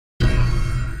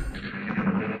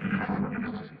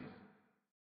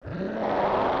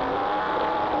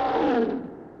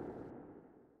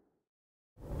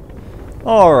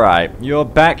Alright, you're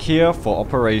back here for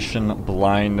Operation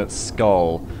Blind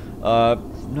Skull. No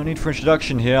need for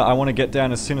introduction here. I want to get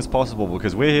down as soon as possible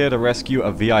because we're here to rescue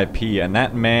a VIP, and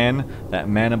that man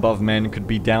above men, could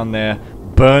be down there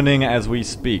burning as we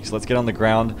speak. So let's get on the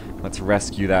ground, let's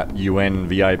rescue that UN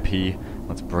VIP,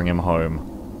 let's bring him home.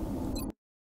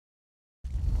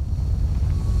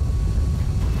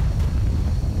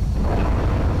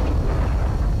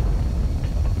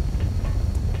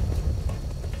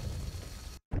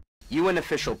 UN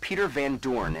official Peter Van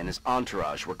Doorn and his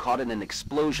entourage were caught in an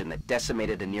explosion that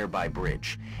decimated a nearby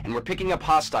bridge, and we're picking up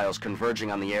hostiles converging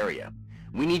on the area.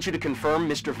 We need you to confirm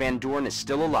Mr. Van Doorn is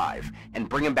still alive, and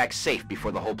bring him back safe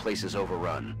before the whole place is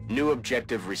overrun. New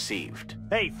objective received.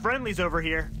 Hey, friendly's over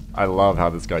here. I love how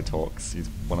this guy talks. He's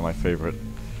one of my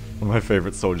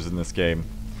favorite soldiers in this game.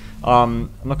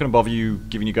 I'm not going to bother you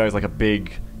giving you guys like a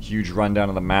big, huge rundown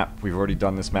of the map. We've already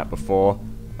done this map before.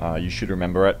 You should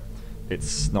remember it.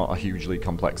 It's not a hugely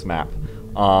complex map.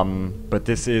 But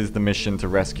this is the mission to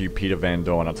rescue Peter Van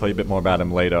Doorn. I'll tell you a bit more about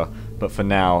him later. But for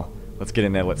now, let's get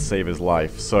in there, let's save his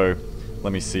life. So,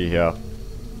 let me see here.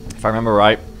 If I remember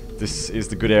right, this is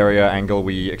the good area angle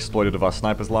we exploited with our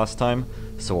snipers last time.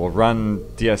 So we'll run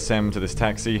DSM to this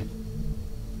taxi.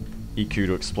 EQ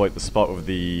to exploit the spot with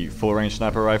the full-range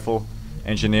sniper rifle.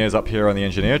 Engineers up here on the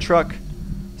engineer truck.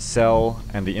 Cell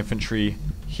and the infantry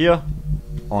here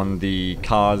on the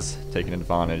cars, taking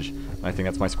advantage. I think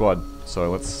that's my squad, so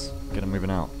let's get them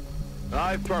moving out.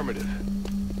 Affirmative.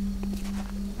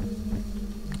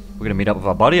 We're gonna meet up with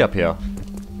our buddy up here.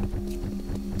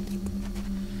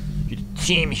 You're the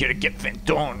team here to get Van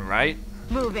Doorn, right?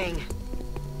 Moving.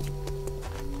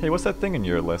 Hey, what's that thing in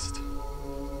your list?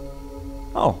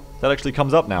 Oh, that actually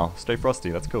comes up now. Stay Frosty,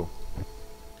 that's cool.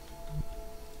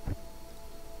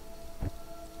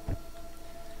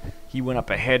 He went up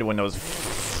ahead when those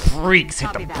freaks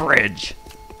hit the bridge.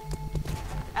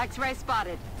 X-ray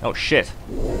spotted. Oh shit.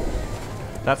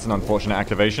 That's an unfortunate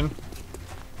activation.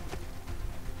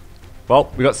 Well,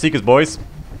 we got Seekers, boys.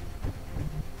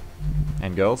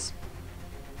 And girls.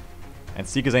 And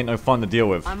Seekers ain't no fun to deal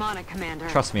with. I'm on it, Commander.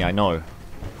 Trust me, I know.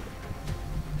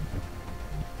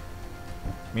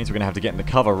 Means we're gonna have to get into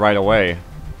cover right away,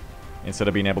 instead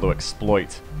of being able to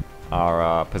exploit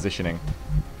our positioning.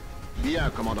 Yeah,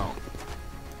 Commandant.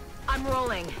 I'm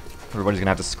rolling. Everybody's gonna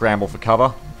have to scramble for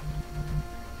cover.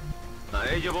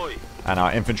 And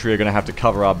our infantry are gonna have to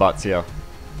cover our butts here.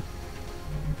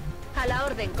 A la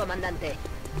orden, comandante.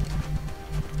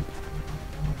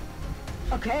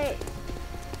 Okay.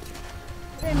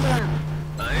 En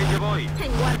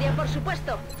guardia, por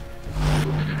supuesto.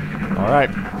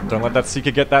 Alright, don't let that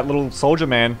Seeker get that little soldier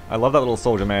man. I love that little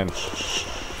soldier man.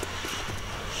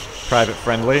 Private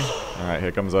friendly. Alright,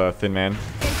 here comes a thin man.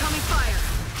 Incoming fire.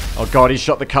 Oh god, he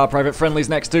shot the car Private Friendly's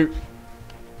next to.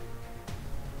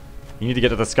 You need to get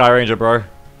to the Sky Ranger, bro.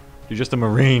 You're just a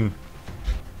Marine.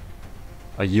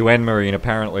 A UN Marine,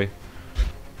 apparently.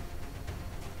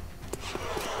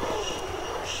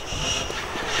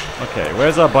 Okay,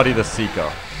 where's our buddy the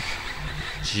Seeker?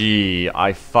 Gee,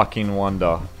 I fucking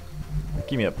wonder.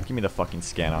 Give me the fucking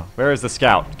scanner. Where is the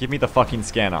scout? Give me the fucking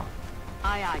scanner.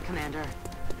 Aye, aye, Commander.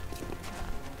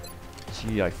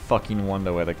 Gee, I fucking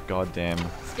wonder where the goddamn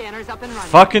Scanner's up and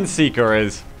running. fucking Seeker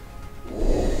is.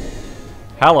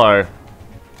 Hello.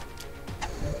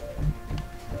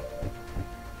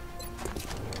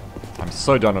 I'm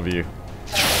so done with you.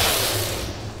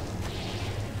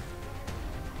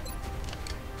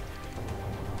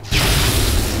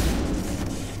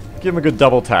 Give him a good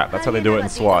double tap. That's how they do it in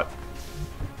SWAT.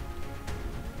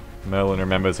 Merlin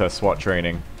remembers her SWAT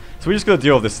training. So we just gotta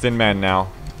deal with this thin man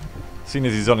now. Seeing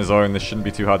as he's on his own, this shouldn't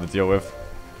be too hard to deal with.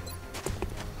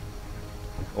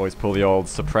 Always pull the old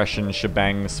suppression,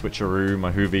 shebang, switcheroo,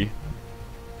 mahoovy.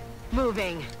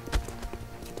 Moving.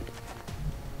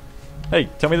 Hey,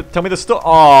 tell me the story.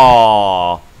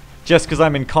 Aww. Just because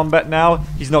I'm in combat now,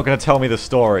 he's not going to tell me the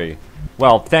story.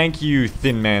 Well, thank you,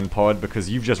 Thin Man Pod, because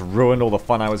you've just ruined all the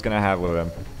fun I was going to have with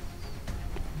him.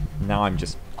 Now I'm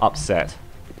just upset.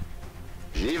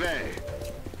 J'y vais.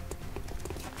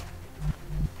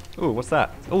 Ooh, what's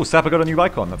that? Ooh, Sapper got a new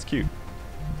icon. That's cute.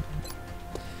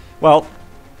 Well,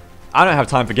 I don't have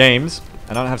time for games,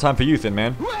 and I don't have time for you, Thin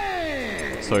Man.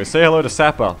 So say hello to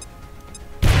Sapper.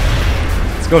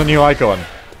 It's got a new icon.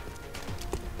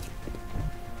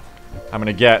 I'm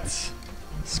gonna get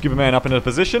Scuba Man up into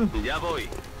position.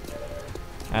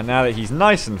 And now that he's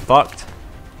nice and fucked,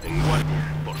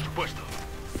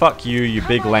 fuck you, you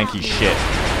big lanky shit.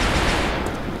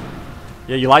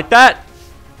 Yeah, you like that?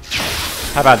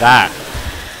 How about that?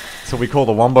 That's what we call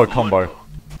the Wombo combo.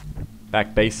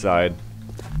 Back base side.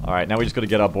 Alright, now we just gotta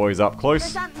get our boys up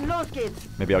close.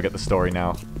 Maybe I'll get the story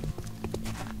now.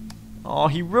 Oh,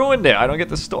 he ruined it. I don't get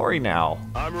the story now.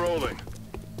 I'm rolling.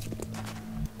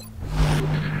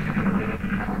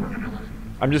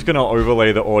 I'm just gonna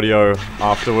overlay the audio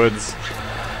afterwards.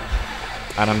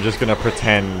 And I'm just gonna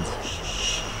pretend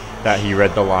that he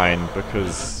read the line,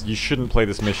 because you shouldn't play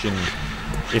this mission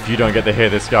if you don't get to hear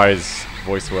this guy's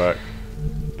voice work.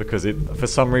 Because for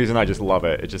some reason, I just love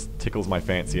it. It just tickles my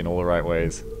fancy in all the right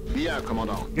ways. Bien,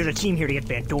 commandant. There's a team here to get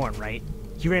Van Dorn, right?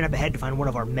 He ran up ahead to find one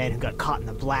of our men who got caught in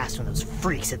the blast when those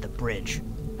freaks hit the bridge.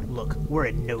 Look, we're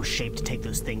in no shape to take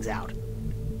those things out.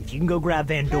 If you can go grab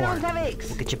Van Dorn,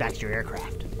 we'll get you back to your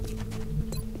aircraft.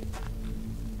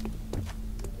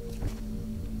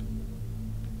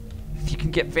 If you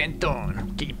can get Van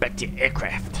Dorn, get you back to your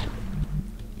aircraft.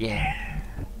 Yeah.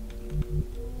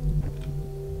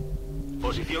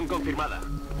 Posición confirmada.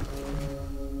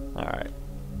 Alright.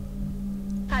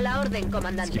 A la orden, Let's keep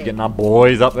comandante. getting our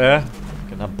boys up there.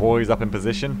 Getting our boys up in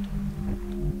position.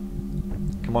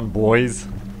 Come on, boys.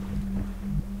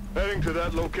 Heading to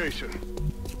that location.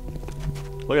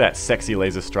 Look at that sexy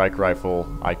laser strike rifle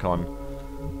icon.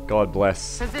 God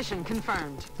bless Position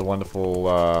confirmed. the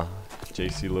wonderful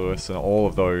J.C. Lewis and all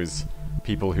of those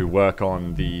people who work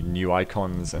on the new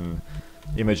icons and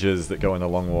images that go in the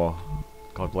Long War.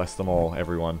 God bless them all,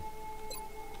 everyone.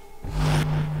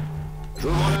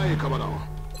 Commandant.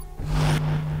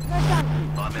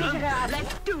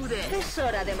 Let's do this. Es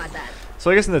hora de matar.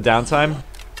 So I guess in the downtime,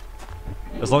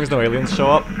 as long as no aliens show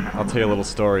up, I'll tell you a little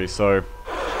story. So,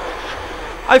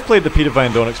 I've played the Peter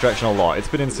Van Dorn extraction a lot. It's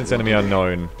been in since Enemy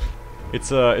Unknown.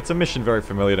 It's a mission very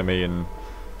familiar to me, and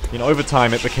you know, over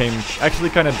time it became actually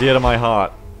kind of dear to my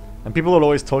heart. And people would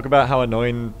always talk about how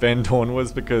annoying Van Dorn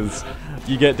was, because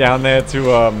you get down there to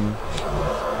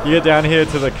you get down here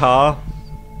to the car,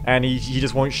 and he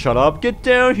just won't shut up. Get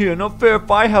down here, not fair if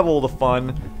I have all the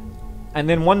fun. And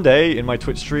then one day in my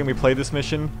Twitch stream we played this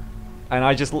mission, and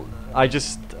I just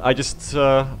realized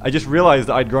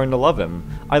that I'd grown to love him.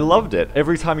 I loved it.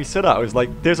 Every time he said it, I was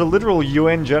like, there's a literal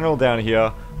UN general down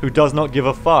here who does not give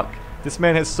a fuck. This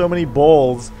man has so many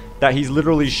balls that he's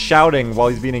literally shouting while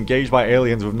he's being engaged by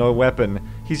aliens with no weapon.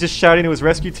 He's just shouting to his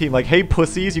rescue team like, hey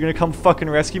pussies, you're gonna come fucking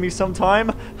rescue me sometime?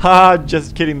 Haha,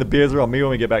 just kidding, the beers are on me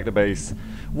when we get back to base.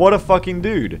 What a fucking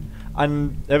dude.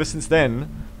 And ever since then,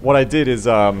 what I did is,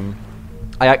 I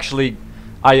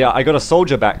got a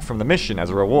soldier back from the mission as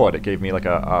a reward. It gave me like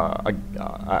a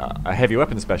heavy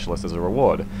weapon specialist as a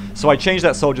reward. So I changed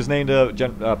that soldier's name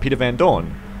to Peter Van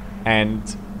Dorn.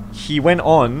 And he went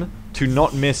on to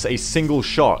not miss a single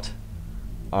shot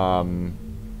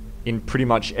in pretty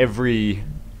much every...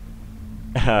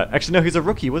 actually, no, he's a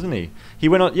rookie, wasn't he? He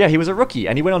went on... Yeah, he was a rookie,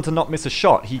 and he went on to not miss a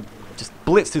shot. He just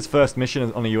blitzed his first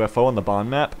mission on a UFO on the barn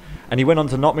map, and he went on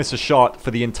to not miss a shot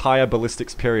for the entire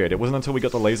ballistics period. It wasn't until we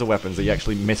got the laser weapons that he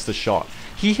actually missed a shot.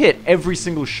 He hit every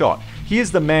single shot. He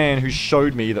is the man who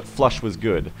showed me that Flush was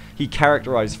good. He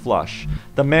characterized Flush.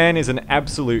 The man is an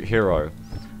absolute hero.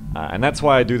 And that's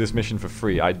why I do this mission for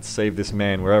free. I'd save this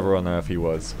man wherever on earth he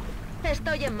was.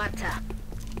 Estoy en marcha.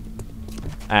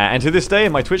 And to this day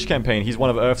in my Twitch campaign, he's one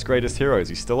of Earth's greatest heroes.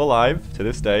 He's still alive to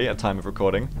this day at time of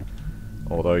recording.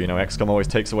 Although, you know, XCOM always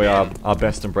takes away our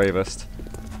best and bravest.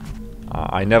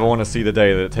 I never want to see the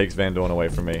day that it takes Van Dorn away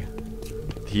from me.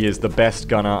 He is the best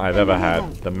gunner I've ever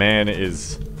had. The man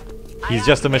is... He's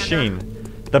just a machine.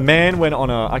 The man went on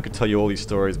a... I could tell you all these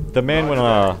stories. The man went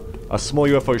on a small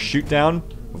UFO shoot down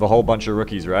with a whole bunch of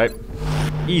rookies, right?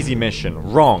 Easy mission.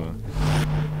 Wrong.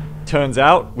 Turns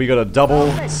out, we got a double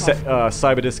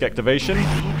cyber disk activation.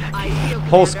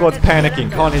 Whole squad's panicking,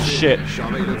 can't hit shit.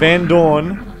 Van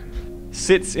Dorn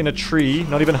sits in a tree,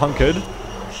 not even hunkered.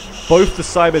 Both the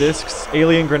cyber disks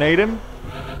alien grenade him.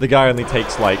 The guy only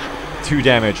takes like 2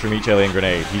 damage from each alien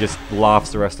grenade. He just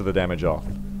laughs the rest of the damage off.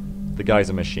 The guy's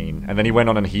a machine. And then he went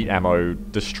on and heat ammo,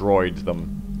 destroyed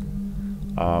them.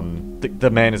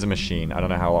 The man is a machine. I don't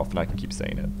know how often I can keep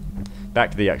saying it.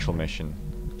 Back to the actual mission.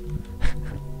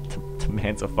 The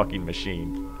man's a fucking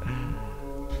machine.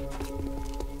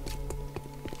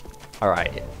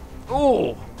 Alright.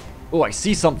 Oh! Oh, I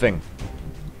see something.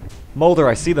 Mulder,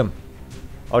 I see them.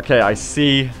 Okay, I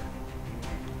see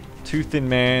 2 thin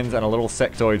mans and a little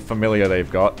sectoid familiar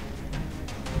they've got.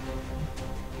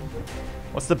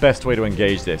 What's the best way to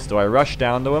engage this? Do I rush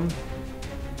down to him?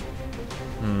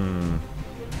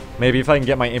 Maybe if I can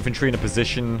get my infantry in a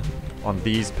position on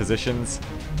these positions,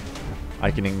 I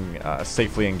can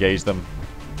safely engage them.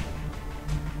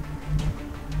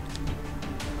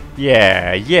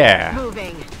 Yeah, yeah.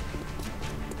 Moving.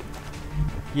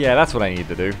 Yeah, that's what I need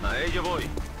to do.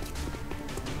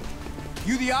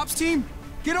 You the ops team?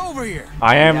 Get over here.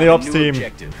 I am the ops team.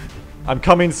 Objective. I'm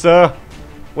coming, sir.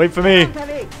 Wait for me.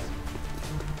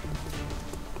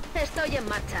 Estoy en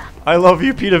marcha. I love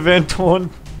you, Peter Van Dorn.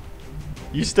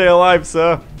 You stay alive,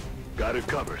 sir. Got it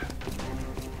covered.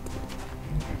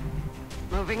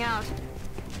 Moving out.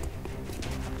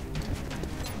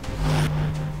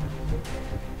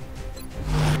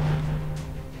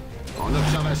 En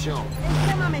observation.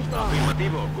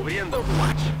 Afirmativo, cubriendo.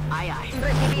 Overwatch. Aye, aye.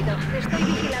 Recibido. Estoy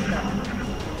vigilando.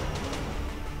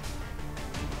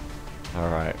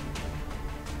 Alright.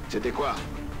 C'était quoi?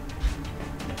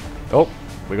 Oh,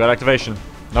 we got activation.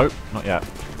 Nope, not yet.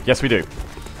 Yes, we do.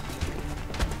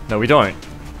 No, we don't.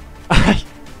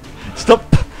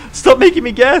 Stop making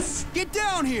me guess. Get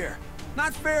down here.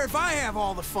 Not fair if I have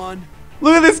all the fun.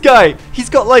 Look at this guy. He's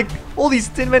got like all these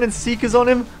Thin Men and Seekers on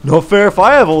him. Not fair if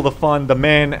I have all the fun. The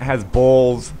man has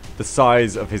balls the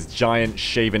size of his giant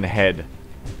shaven head.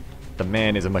 The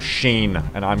man is a machine,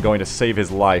 and I'm going to save his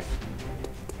life.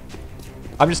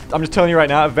 I'm just telling you right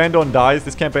now, if Van Dorn dies,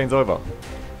 this campaign's over.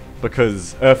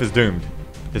 Because Earth is doomed.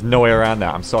 There's no way around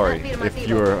that. I'm sorry. If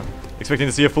you were expecting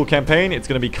to see a full campaign, it's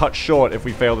going to be cut short if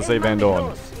we fail to save Van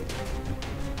Dorn.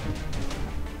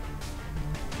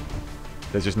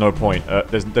 There's just no point.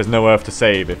 There's no Earth to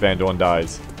save if Van Dorn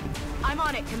dies. I'm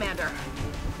on it, Commander.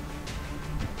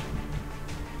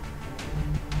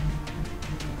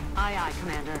 Aye, aye,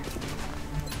 Commander.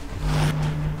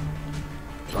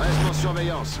 Je reste en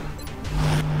surveillance.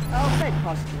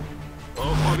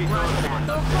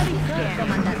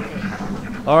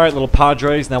 Alright, little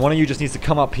padres. Now one of you just needs to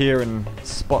come up here and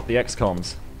spot the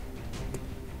XCOMs.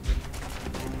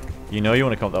 You know you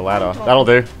want to come up the ladder. That'll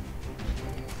do.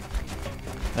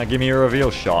 Now give me a reveal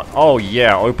shot. Oh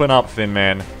yeah, open up, Thin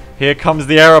Man. Here comes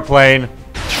the aeroplane.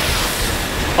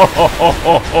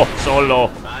 Oh,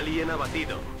 solo.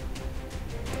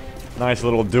 Nice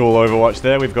little dual Overwatch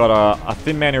there. We've got a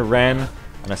Thin Man who ran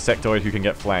and a sectoid who can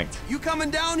get flanked. You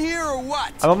coming down here or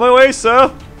what? I'm on my way,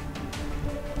 sir.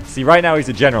 See, right now he's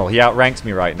a general. He outranks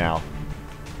me right now.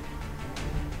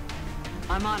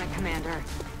 I'm on it, Commander.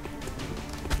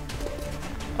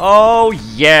 Oh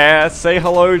yeah, say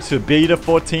hello to Beta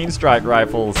 14 strike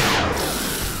rifles.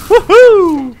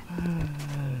 Woohoo!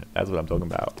 That's what I'm talking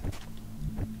about.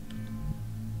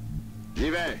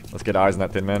 Let's get eyes on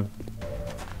that Thin Man.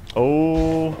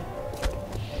 Oh.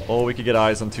 Oh, we could get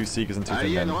eyes on 2 Seekers and 2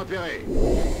 Thin Men.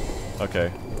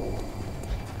 Okay.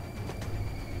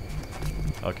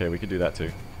 Okay, we could do that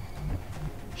too.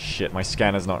 Shit, my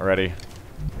scanner's not ready.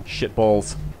 Shit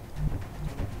balls.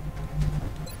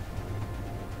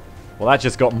 Well, that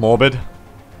just got morbid.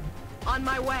 On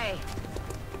my way.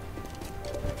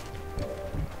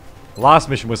 Last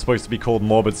mission was supposed to be called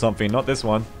Morbid something, not this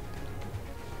one.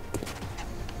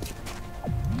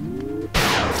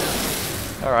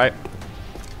 Alright.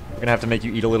 We're gonna have to make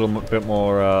you eat a little bit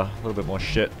more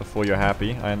shit before you're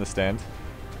happy. I understand.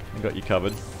 I got you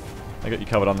covered. I got you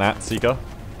covered on that, Seeker.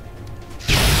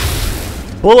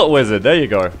 Bullet Wizard, there you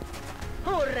go.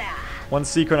 Hoorah! 1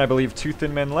 Seeker and I believe 2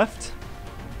 Thin Men left.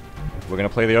 We're gonna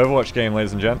play the Overwatch game,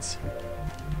 ladies and gents.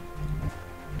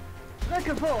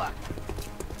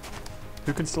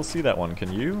 Who can still see that one?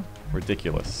 Can you?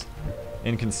 Ridiculous.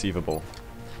 Inconceivable.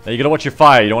 Now you gotta watch your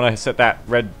fire. You don't want to set that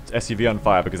red SUV on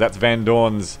fire because that's Van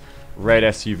Dorn's red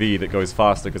SUV that goes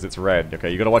faster because it's red.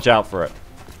 Okay, you gotta watch out for it.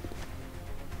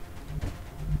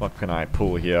 What can I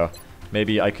pull here?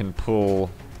 Maybe I can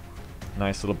pull a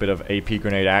nice little bit of AP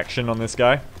grenade action on this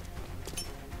guy.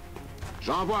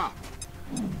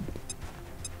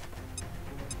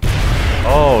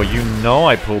 Oh, you know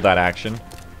I pulled that action.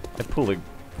 I pulled a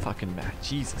fucking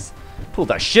Jesus. Pulled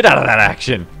that shit out of that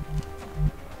action.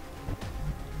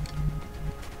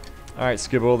 Alright,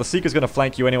 Skibble. The Seeker's gonna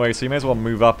flank you anyway, so you may as well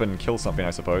move up and kill something,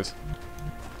 I suppose.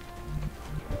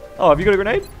 Oh, have you got a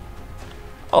grenade?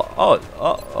 Not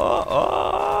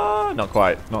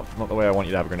quite. Not the way I want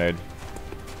you to have a grenade.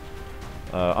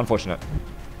 Unfortunate.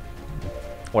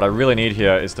 What I really need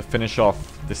here is to finish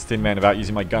off this Thin Man without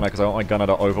using my gunner, because I want my gunner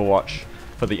to overwatch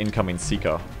for the incoming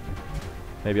Seeker.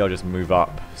 Maybe I'll just move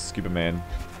up Scuba Man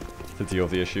to deal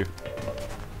with the issue.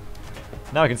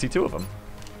 Now I can see 2 of them.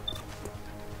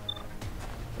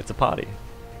 It's a party.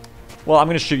 Well, I'm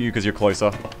going to shoot you because you're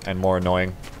closer and more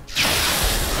annoying.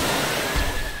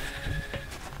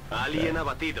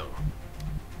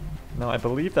 No, I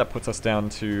believe that puts us down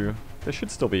to... There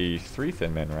should still be 3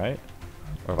 Thin Men, right?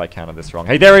 Or have I counted this wrong?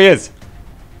 Hey, there he is!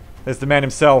 There's the man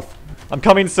himself. I'm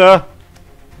coming, sir!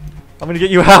 I'm gonna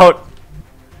get you out!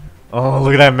 Oh,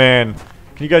 look at that man.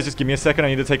 Can you guys just give me a second? I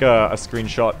need to take a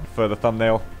screenshot for the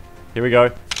thumbnail. Here we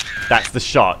go. That's the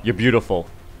shot. You're beautiful.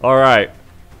 Alright.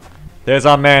 There's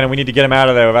our man, and we need to get him out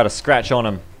of there without a scratch on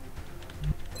him.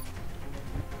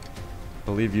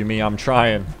 Believe you me, I'm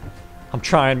trying. I'm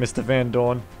trying, Mr. Van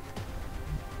Dorn.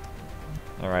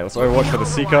 Alright, let's overwatch for the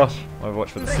Seeker. Overwatch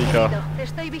for the Seeker.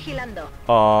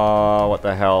 What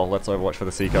the hell? Let's overwatch for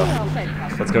the Seeker.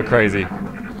 Let's go crazy.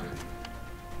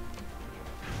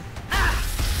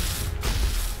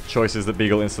 Choices that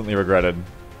Beagle instantly regretted.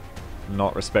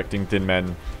 Not respecting thin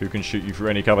men who can shoot you through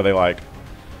any cover they like.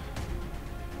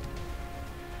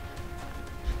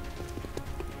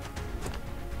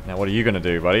 Now what are you gonna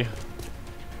do, buddy?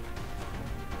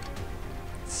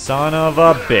 Son of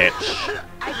a bitch.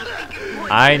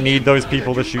 I need those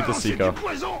people to shoot the Seeker.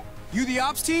 You the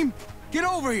ops team? Get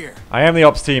over here. I am the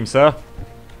ops team, sir.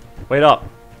 Wait up.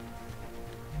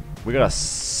 We got a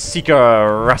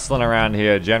Seeker wrestling around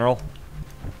here, General.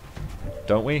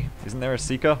 Don't we? Isn't there a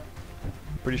Seeker?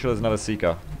 Pretty sure there's another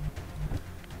Seeker.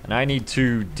 And I need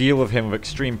to deal with him with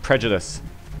extreme prejudice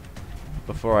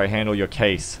before I handle your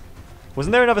case.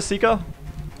 Wasn't there another Seeker?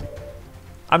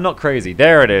 I'm not crazy.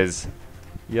 There it is.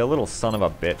 You little son of a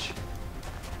bitch.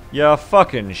 You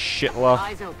fucking shitler.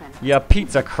 You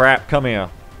pizza crap. Come here.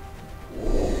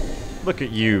 Look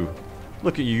at you.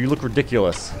 Look at you. You look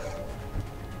ridiculous.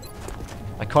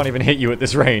 I can't even hit you at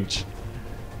this range.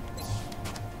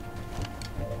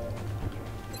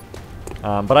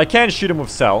 But I can shoot him with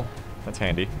Cell. That's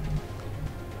handy.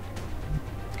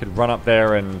 Could run up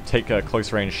there and take a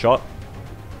close range shot.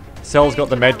 Cell's got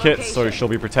the medkit, so she'll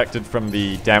be protected from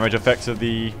the damage effects of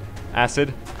the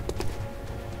acid.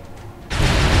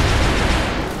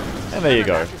 And there you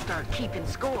go.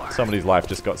 Somebody's life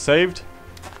just got saved.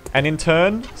 And in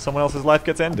turn, someone else's life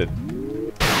gets ended.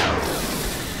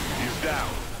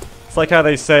 It's like how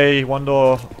they say one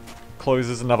door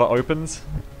closes, another opens.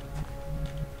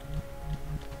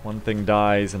 One thing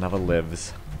dies, another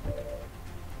lives.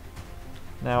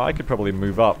 Now, I could probably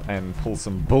move up and pull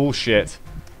some bullshit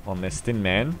on this thin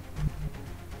man.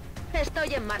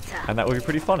 And that would be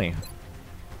pretty funny.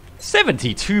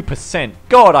 72%!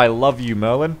 God, I love you,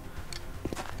 Merlin.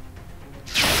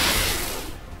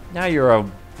 Now you're a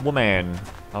woman.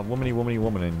 A womany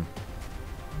womanin.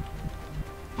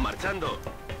 Marchando.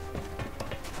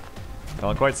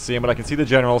 Can't quite see him, but I can see the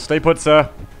general. Stay put, sir.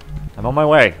 I'm on my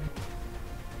way.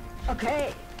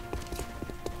 Okay.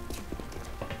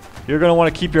 You're gonna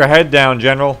want to keep your head down,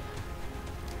 General.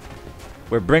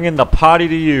 We're bringing the party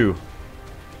to you.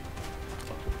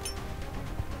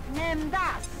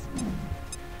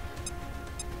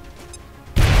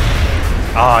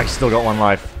 Ah, I still got one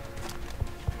life.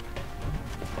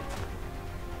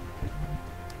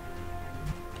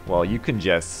 Well, you can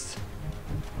just...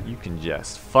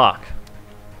 Fuck.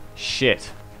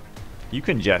 Shit. You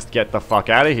can just get the fuck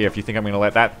out of here if you think I'm gonna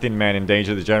let that thin man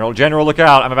endanger the General. General, look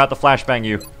out! I'm about to flashbang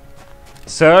you.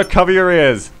 Sir, cover your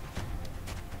ears.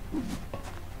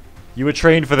 You were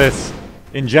trained for this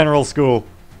in general school.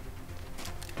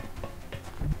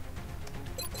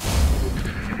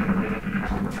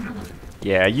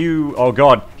 Yeah, you... Oh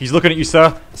god, he's looking at you,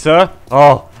 sir. Sir?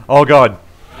 Oh god.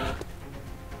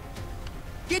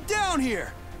 Get down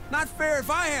here. Not fair if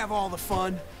I have all the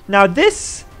fun. Now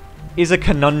this is a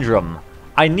conundrum.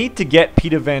 I need to get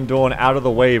Peter Van Dorn out of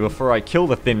the way before I kill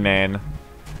the thin man.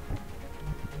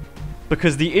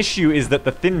 Because the issue is that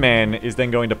the thin man is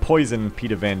then going to poison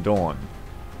Peter Van Dorn.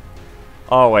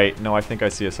 Oh wait, no, I think I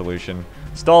see a solution.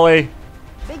 Stolly!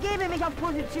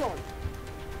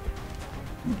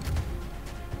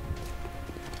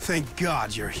 Thank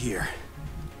God you're here.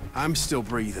 I'm still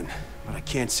breathing, but I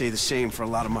can't say the same for a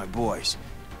lot of my boys.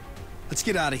 Let's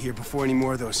get out of here before any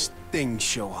more of those things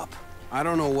show up. I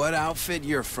don't know what outfit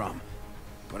you're from,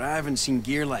 but I haven't seen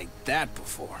gear like that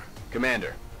before.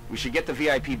 Commander, we should get the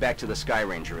VIP back to the Sky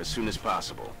Ranger as soon as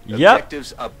possible. Yep.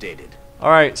 Objectives updated.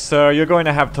 Alright, so you're going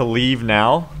to have to leave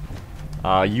now.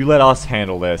 You let us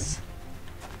handle this.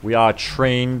 We are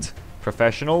trained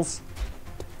professionals.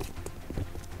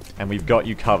 And we've got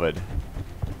you covered.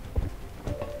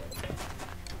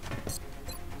 Is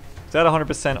that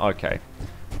 100%? Okay.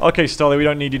 Okay, Stolly, we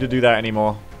don't need you to do that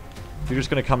anymore. You're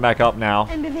just going to come back up now.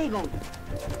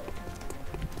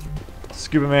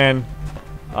 Scuba Man,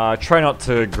 try not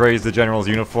to graze the General's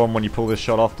uniform when you pull this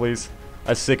shot off, please.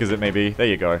 As sick as it may be. There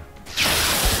you go.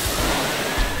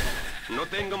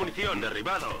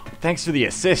 Thanks for the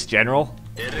assist, General.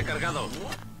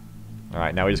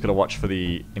 Alright, now we just gotta watch for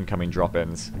the incoming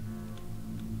drop-ins.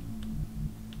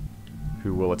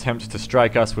 Who will attempt to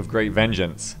strike us with great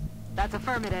vengeance. That's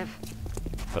affirmative.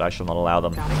 But I shall not allow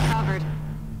them. Got it covered.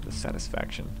 The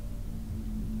satisfaction.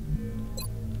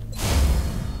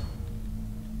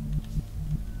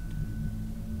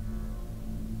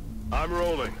 I'm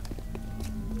rolling.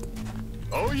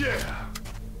 Oh yeah.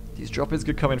 These droppers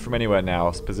could come in from anywhere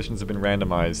now. Positions have been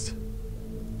randomized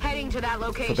Heading to that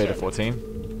location. for Beta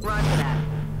 14. Roger that.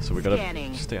 So we gotta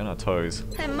Scanning. stay on our toes.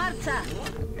 En marcha.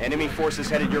 Enemy forces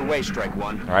headed your way, Strike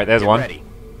One. Alright, there's Get one. ready.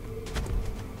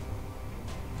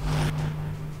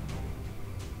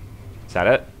 Is that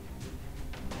it?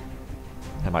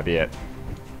 That might be it.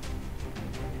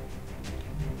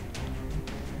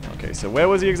 Okay, so where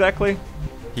was he exactly?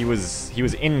 He was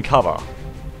in cover.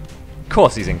 Of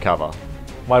course he's in cover.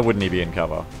 Why wouldn't he be in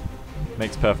cover?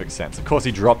 Makes perfect sense. Of course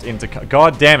he dropped into cover.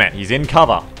 God damn it, he's in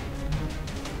cover.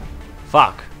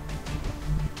 Fuck.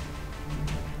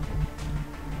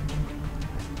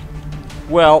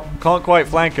 Well, can't quite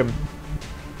flank him.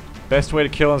 Best way to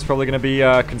kill him is probably going to be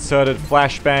a concerted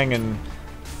flashbang and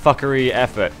fuckery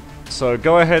effort. So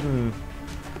go ahead and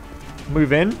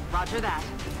move in. Roger that.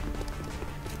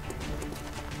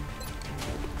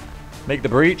 Make the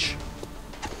breach.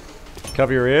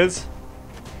 Cover your ears.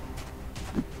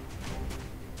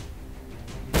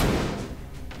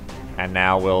 And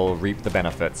now we'll reap the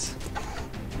benefits.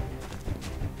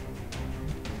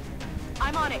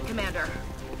 I'm on it, Commander.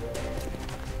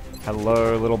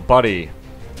 Hello, little buddy.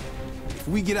 If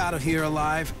we get out of here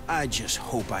alive, I just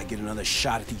hope I get another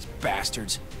shot at these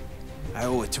bastards. I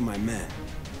owe it to my men.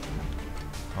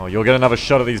 Oh, you'll get another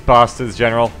shot at these bastards,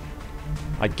 General.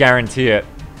 I guarantee it.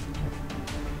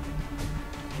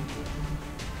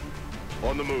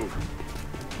 On the move.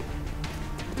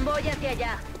 Voy hacia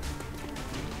allá.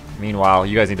 Meanwhile,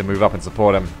 you guys need to move up and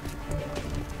support him.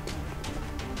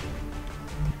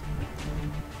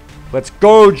 Let's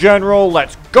go, General!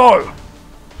 Let's go!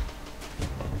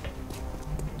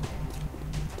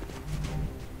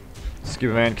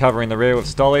 Scuba Man covering the rear with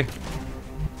Stolly.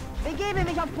 Begebe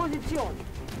mich auf Position.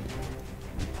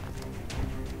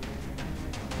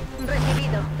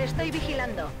 Recibido. Te estoy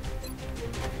vigilando.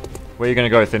 Where are you gonna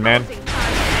go, Thin Man? Closing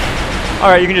time.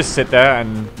 Alright, you can just sit there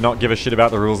and not give a shit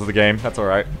about the rules of the game. That's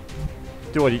alright.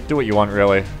 Do what you want,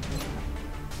 really.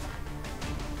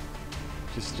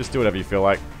 Just do whatever you feel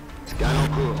like.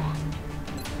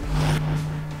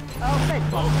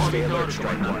 Stay alert,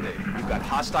 Strike One. You've got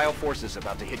hostile forces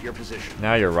about to hit your position.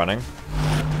 Now you're running.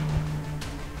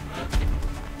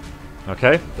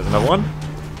 Okay, there's another one.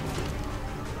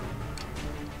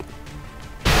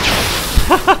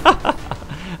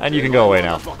 And you can go away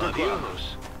now.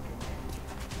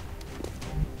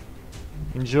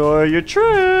 Enjoy your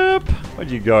trip!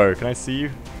 Where'd you go? Can I see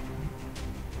you?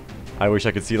 I wish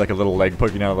I could see like a little leg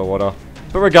poking out of the water.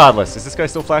 But regardless, is this guy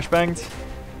still flashbanged?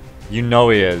 You know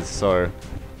he is, so...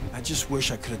 I just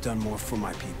wish I could have done more for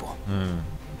my people.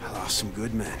 I lost some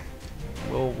good men.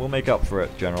 We'll make up for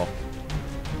it, General.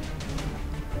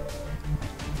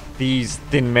 These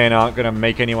thin men aren't gonna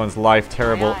make anyone's life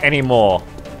terrible anymore.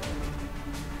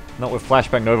 Not with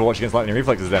flashbang and Overwatch against lightning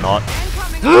reflexes, they're not.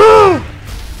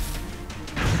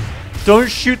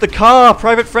 Don't shoot the car!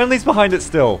 Private Friendly's behind it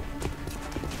still!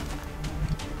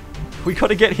 We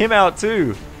gotta get him out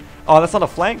too! Oh, that's not a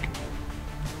flank?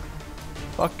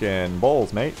 Fucking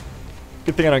balls, mate.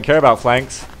 Good thing I don't care about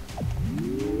flanks.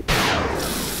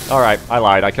 Alright, I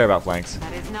lied. I care about flanks.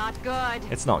 That is not good.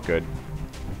 It's not good.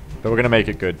 But we're gonna make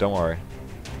it good, don't worry.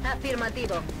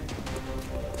 Afirmativo.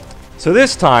 So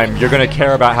this time, you're gonna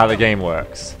care about how the game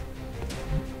works.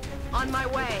 On my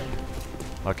way.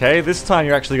 Okay? This time,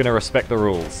 you're actually gonna respect the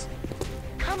rules.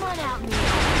 Come on out,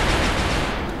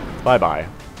 Neo. Bye-bye.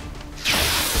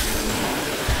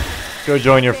 Go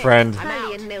join your friend.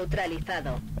 Alien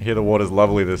neutralizado. I hear the water's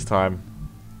lovely this time.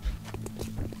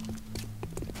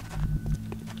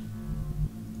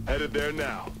 Headed there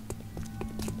now.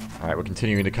 Alright, we're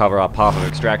continuing to cover our path of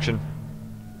extraction.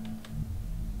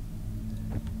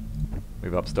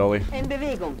 Move up, Stolly. En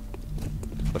Bewegung.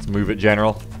 Let's move it,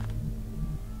 General.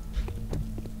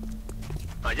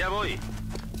 Allá voy.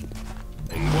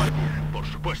 En guardia, por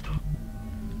supuesto.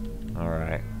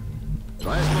 Alright.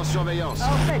 Reste en surveillance.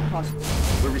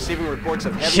 Outpost. We're receiving reports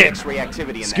of heavy Shit. X-ray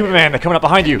activity in that Scuba area. Man, they're coming up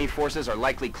behind Enemy you. forces are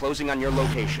likely closing on your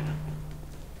location.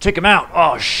 Take him out.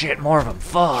 Oh shit, more of them.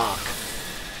 Fuck.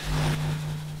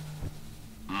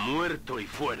 Muerto y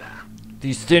fuera.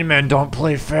 These thin men don't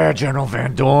play fair, General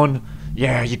Van Dorn.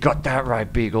 Yeah, you got that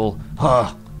right, Beagle.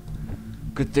 Huh.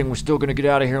 Good thing we're still gonna get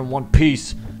out of here in one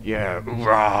piece. Yeah,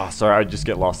 rah. Sorry, I just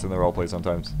get lost in the roleplay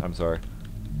sometimes. I'm sorry.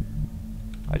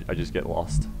 I just get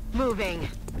lost. Moving.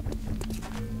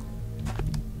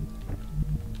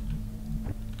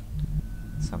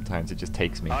 Sometimes it just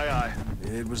takes me. Aye, aye.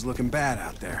 It was looking bad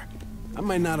out there. I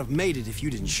might not have made it if you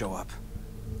didn't show up.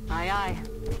 Aye, aye.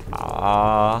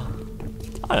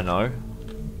 I don't know.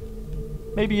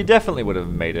 Maybe you definitely would have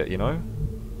made it, you know?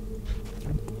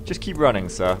 Just keep running,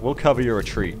 sir. We'll cover your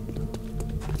retreat.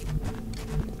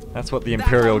 That's what the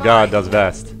Imperial Guard does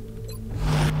best.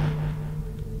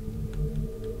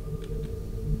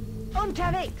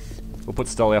 We'll put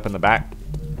Stolly up in the back.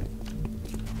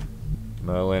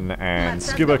 Merlin and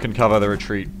Scuba can cover the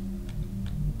retreat.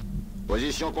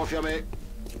 Position confirmée.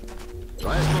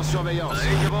 Reste en surveillance.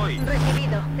 Ahí que voy.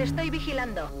 Recibido. Te estoy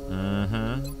vigilando.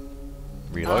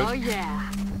 Reload. Oh yeah.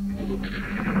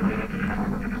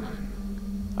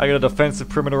 I got a defensive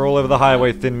perimeter all over the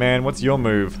highway, Thin Man. What's your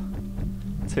move?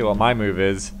 I'll tell you what my move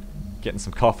is. Getting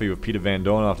some coffee with Peter Van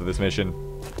Dorn after this mission.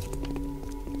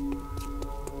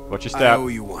 Watch your I step. owe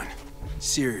you one.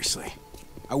 Seriously.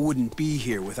 I wouldn't be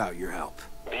here without your help.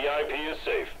 VIP is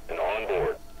safe and on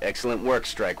board. Excellent work,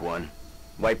 Strike One.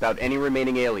 Wipe out any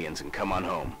remaining aliens and come on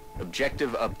home.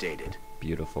 Objective updated.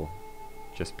 Beautiful.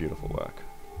 Just beautiful work.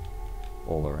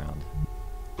 All around.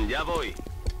 Ya voy.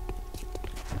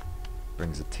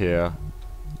 Brings a tear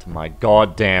to my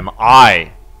goddamn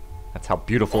eye. That's how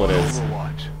beautiful it is.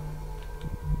 Overwatch.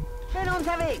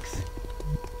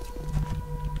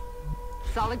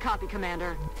 Solid copy,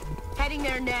 Commander. Heading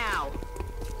there now.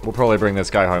 We'll probably bring this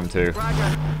guy home too.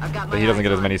 Roger. I've got my But he doesn't eyes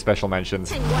get as on. many special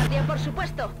mentions. En guardia, por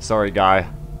supuesto. Sorry, guy.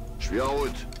 Je suis en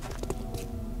route.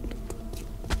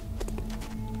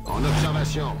 En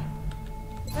observation.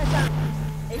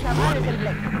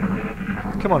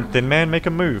 Come on, Thin Man, make a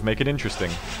move. Make it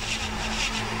interesting.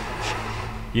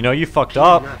 You know you fucked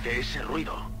up. Hace ese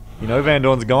ruido. You know Van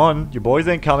Dorn's gone. Your boys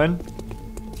ain't coming.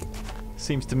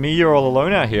 Seems to me you're all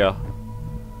alone out here.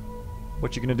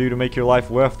 What you gonna do to make your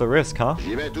life worth the risk, huh?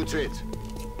 J'y vais tout de suite.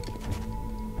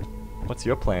 What's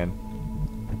your plan?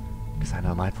 Because I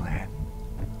know my plan.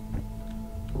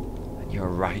 And you're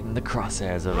right in the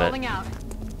crosshairs of it. Rolling out.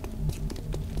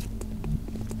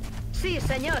 Sí,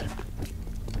 señor.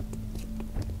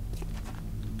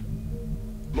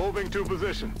 Moving to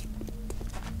position.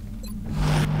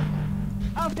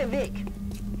 Auf dem Weg.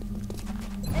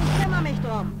 Ich kümmere mich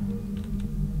drum.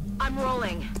 I'm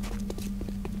rolling.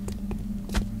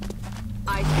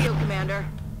 Eyes peeled, Commander.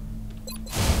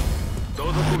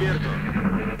 Todo cubierto.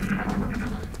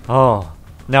 Oh,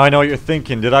 now I know what you're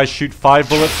thinking. Did I shoot 5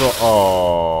 bullets or...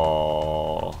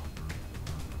 Oh.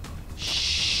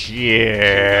 Shit.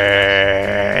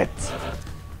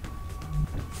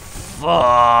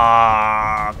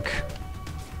 Fuck.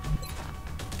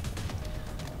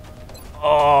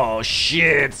 Oh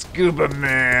shit, Scuba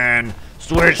Man.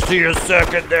 Switch to your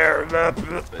secondary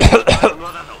weapon.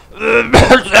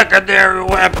 Secondary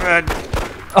weapon.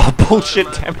 Oh,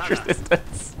 bullshit, damage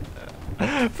resistance.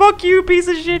 Fuck you, piece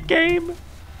of shit game.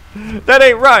 That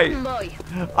ain't right. Voy.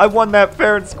 I won that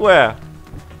fair and square.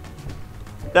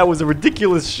 That was a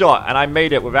ridiculous shot, and I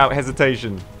made it without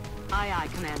hesitation. Aye, aye,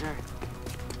 Commander.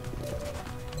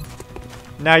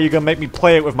 Now you're gonna make me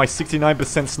play it with my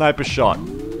 69% sniper shot.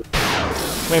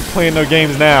 We ain't playing no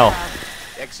games now.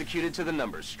 Executed to the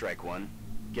numbers, Strike One.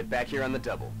 Get back here on the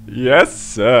double. Yes,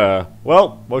 sir.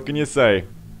 Well, what can you say?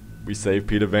 We saved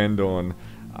Peter Van Dorn.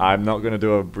 I'm not gonna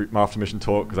do a brief after mission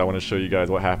talk because I want to show you guys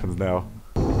what happens now.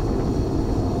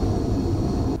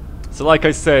 So like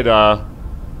I said,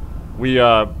 we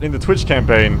in the Twitch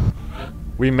campaign,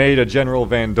 we made a General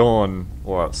Van Dorn,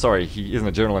 or sorry, he isn't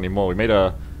a general anymore. We made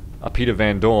a Peter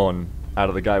Van Dorn out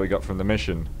of the guy we got from the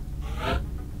mission.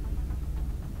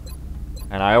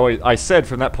 And I said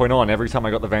from that point on, every time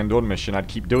I got the Van Dorn mission, I'd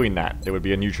keep doing that. It would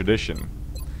be a new tradition.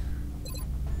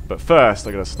 But first,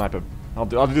 I got a sniper. I'll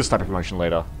do the sniper promotion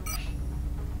later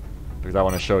because I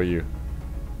want to show you.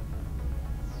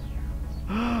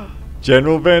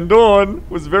 General Van Dorn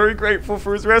was very grateful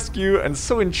for his rescue and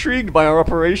so intrigued by our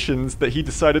operations that he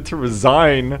decided to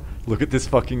resign. Look at this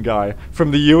fucking guy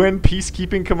from the UN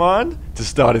Peacekeeping Command to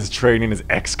start his training as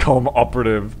XCOM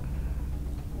operative.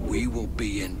 We will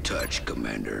be in touch,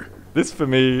 Commander. This for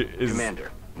me is...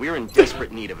 Commander, we're in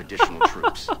desperate need of additional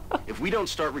troops. If we don't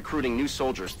start recruiting new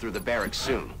soldiers through the barracks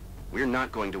soon, we're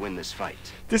not going to win this fight.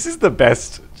 This is the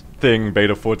best thing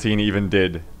Beta 14 even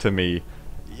did to me.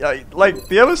 Yeah, like,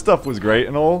 the other stuff was great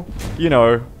and all. You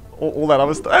know, all that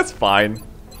other stuff, that's fine.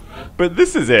 But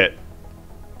this is it.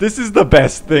 This is the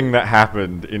best thing that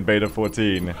happened in Beta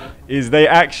 14, is they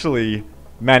actually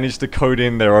managed to code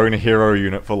in their own hero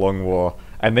unit for Long War.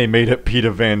 And they made it Peter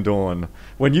Van Dorn.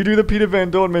 When you do the Peter Van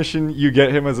Dorn mission, you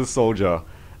get him as a soldier.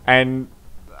 And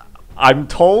I'm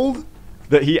told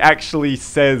that he actually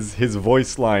says his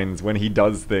voice lines when he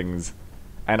does things.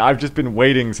 And I've just been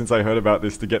waiting since I heard about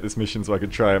this to get this mission so I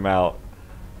could try him out.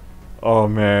 Oh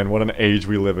man, what an age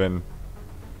we live in.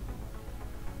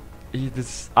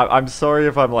 I'm sorry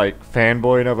if I'm like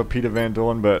fanboying over Peter Van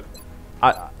Dorn, but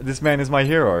this man is my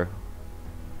hero.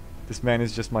 This man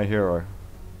is just my hero.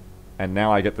 And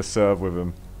now I get to serve with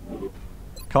him.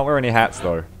 Can't wear any hats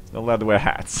though. Not allowed to wear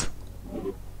hats.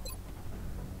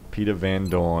 Peter Van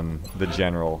Dorn, the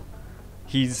General.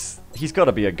 He's got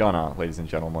to be a gunner, ladies and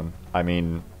gentlemen. I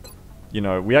mean, you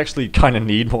know, we actually kind of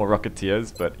need more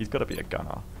Rocketeers, but he's got to be a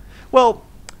gunner. Well,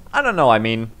 I don't know, I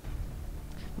mean,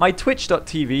 my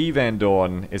Twitch.tv Van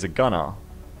Dorn is a gunner.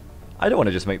 I don't want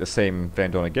to just make the same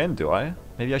Van Dorn again, do I?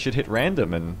 Maybe I should hit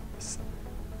random and...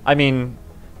 I mean,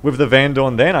 with the Van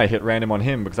Dorn then I hit random on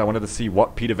him because I wanted to see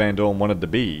what Peter Van Dorn wanted to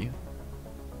be.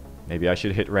 Maybe I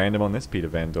should hit random on this Peter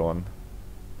Van Dorn.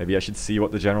 Maybe I should see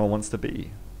what the General wants to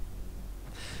be.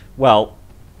 Well,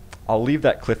 I'll leave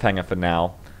that cliffhanger for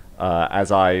now.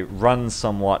 As I run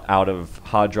somewhat out of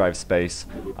hard drive space,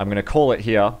 I'm going to call it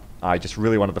here. I just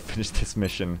really wanted to finish this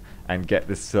mission and get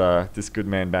this this good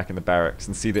man back in the barracks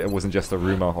and see that it wasn't just a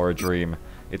rumor or a dream.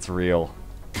 It's real.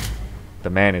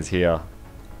 The man is here.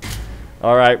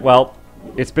 Alright, well,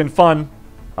 it's been fun.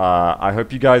 I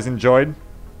hope you guys enjoyed.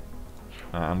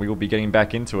 And we will be getting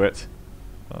back into it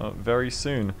very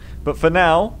soon. But for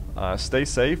now, stay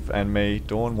safe and may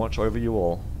Dawn watch over you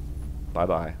all.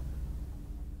 Bye-bye.